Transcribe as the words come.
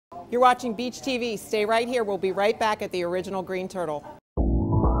You're watching Beach TV. Stay right here. We'll be right back at the original Green Turtle.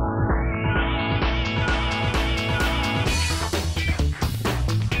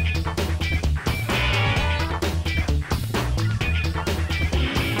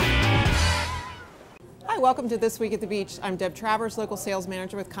 Welcome to This Week at the Beach. I'm Deb Travers, local sales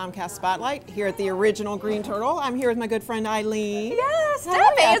manager with Comcast Spotlight here at the original Green Turtle. I'm here with my good friend Eileen. Yes,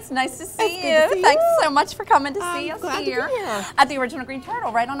 Debbie, it's nice to see you. Thanks so much for coming to see us here at the original Green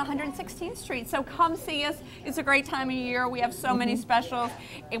Turtle, right on 116th Street. So come see us. It's a great time of year. We have so many specials.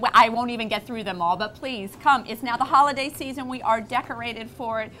 I won't even get through them all, but please come. It's now the holiday season. We are decorated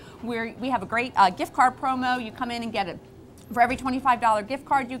for it. We have a great gift card promo. You come in and get it. For every $25 gift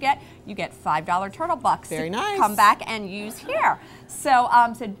card you get $5 Turtle Bucks. Very nice. Come back and use here. So,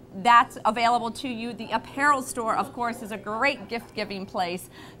 so that's available to you. The apparel store, of course, is a great gift-giving place.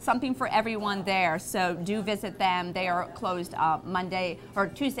 Something for everyone there. So do visit them. They are closed Monday or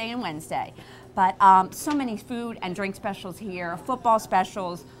Tuesday and Wednesday. But so many food and drink specials here. Football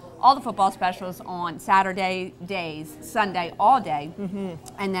specials. All the football specials on Saturday days, Sunday all day,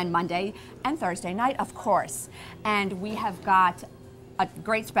 and then Monday and Thursday night, of course. And we have got a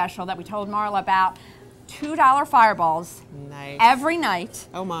great special that we told Marla about, $2 fireballs every night.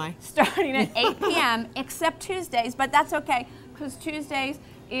 Oh my. Starting at 8 p.m. except Tuesdays, but that's okay because Tuesdays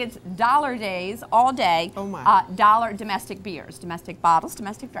it's dollar days all day. Oh my. Dollar domestic beers, domestic bottles,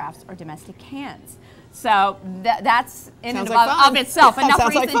 domestic drafts, or domestic cans. So that's in and of itself enough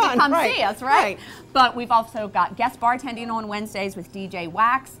reason to come see us, right? But we've also got guest bartending on Wednesdays with DJ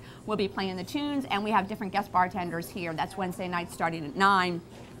Wax. We'll be playing the tunes, and we have different guest bartenders here. That's Wednesday night starting at 9.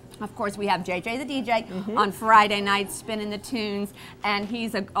 Of course, we have JJ the DJ on Friday nights spinning the tunes, and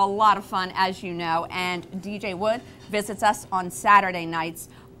he's a lot of fun, as you know. And DJ Wood visits us on Saturday nights.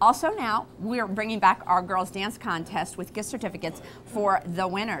 Also now, we're bringing back our girls' dance contest with gift certificates for the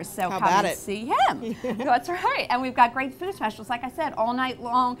winners. So come and see him. That's right. And we've got great food specials, like I said, all night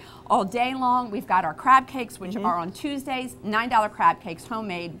long, all day long. We've got our crab cakes, which are on Tuesdays, $9 crab cakes,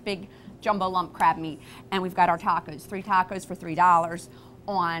 homemade, big jumbo lump crab meat. And we've got our tacos, 3 tacos for $3.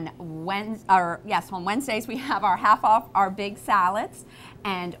 On Wednesdays, we have our half off our big salads.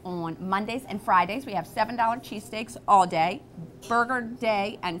 And on Mondays and Fridays, we have $7 cheesesteaks all day. Burger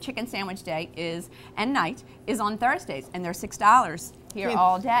day and chicken sandwich day and night is on Thursdays, and they're $6 here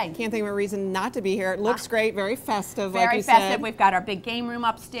all day. Can't think of a reason not to be here. It looks great, very festive, like you said. Very festive. We've got our big game room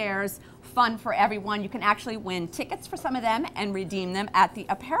upstairs. Fun for everyone. You can actually win tickets for some of them and redeem them at the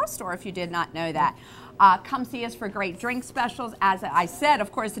apparel store if you did not know that. Come see us for great drink specials. As I said,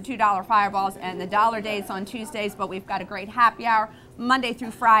 of course, the $2 fireballs and the dollar days on Tuesdays, but we've got a great happy hour Monday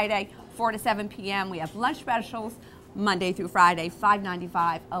through Friday, 4 to 7 p.m. We have lunch specials Monday through Friday,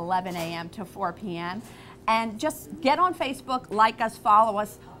 $5.95, 11 a.m. to 4 p.m. And just get on Facebook, like us, follow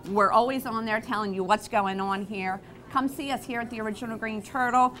us. We're always on there telling you what's going on here. Come see us here at the original Green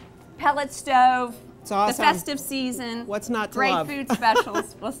Turtle. Pellet stove, it's awesome. The festive season. What's not to love? Great food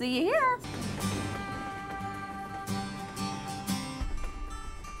specials. We'll see you here.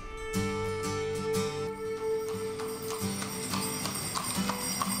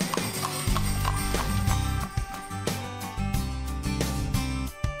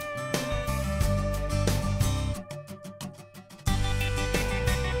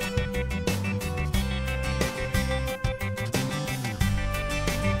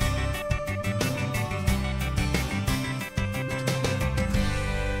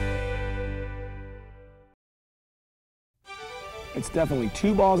 It's definitely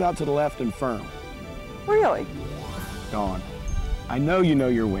 2 balls out to the left and firm. Really? Dawn, I know you know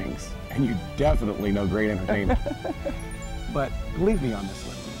your wings, and you definitely know great entertainment. But believe me on this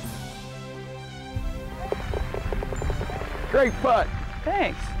one. Great putt.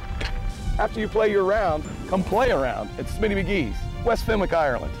 Thanks. After you play your round, come play a round at Smitty McGee's, West Fenwick,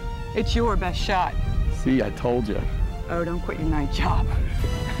 Ireland. It's your best shot. See, I told you. Oh, don't quit your night job.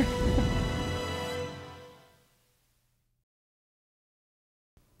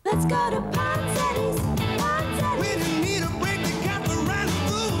 Let's go to Ponzetti's. We didn't need a break, they got the right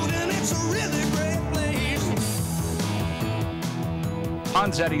food, and it's a really great place.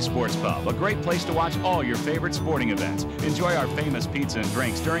 Ponzetti's Sports Pub, a great place to watch all your favorite sporting events. Enjoy our famous pizza and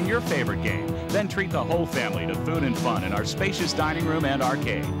drinks during your favorite game. Then treat the whole family to food and fun in our spacious dining room and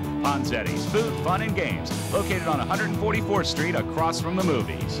arcade. Ponzetti's, food, fun, and games, located on 144th Street across from the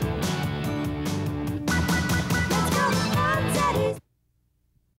movies.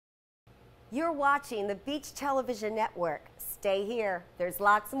 You're watching the Beach Television Network. Stay here. There's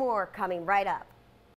lots more coming right up.